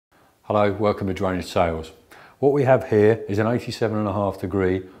Hello, welcome to Drainage Sales. What we have here is an 87.5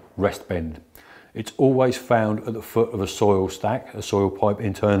 degree rest bend. It's always found at the foot of a soil stack, a soil pipe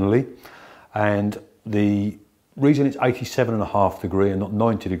internally, and the reason it's 87.5 degree and not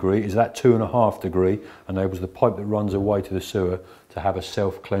 90 degree is that 2.5 degree enables the pipe that runs away to the sewer to have a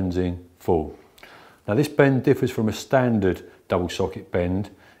self-cleansing fall. Now this bend differs from a standard double socket bend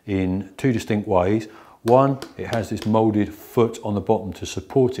in two distinct ways. One, it has this moulded foot on the bottom to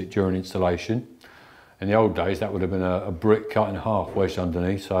support it during installation. In the old days that would have been a brick cut in half wedged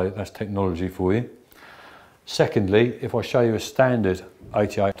underneath, so that's technology for you. Secondly, if I show you a standard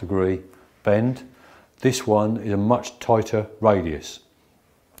 88 degree bend, this one is a much tighter radius.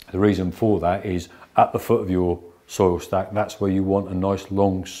 The reason for that is at the foot of your soil stack, that's where you want a nice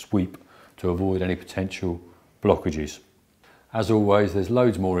long sweep to avoid any potential blockages. As always, there's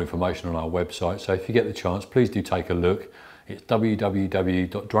loads more information on our website, so if you get the chance, please do take a look. It's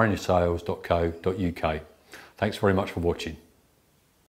www.drainagesales.co.uk. Thanks very much for watching.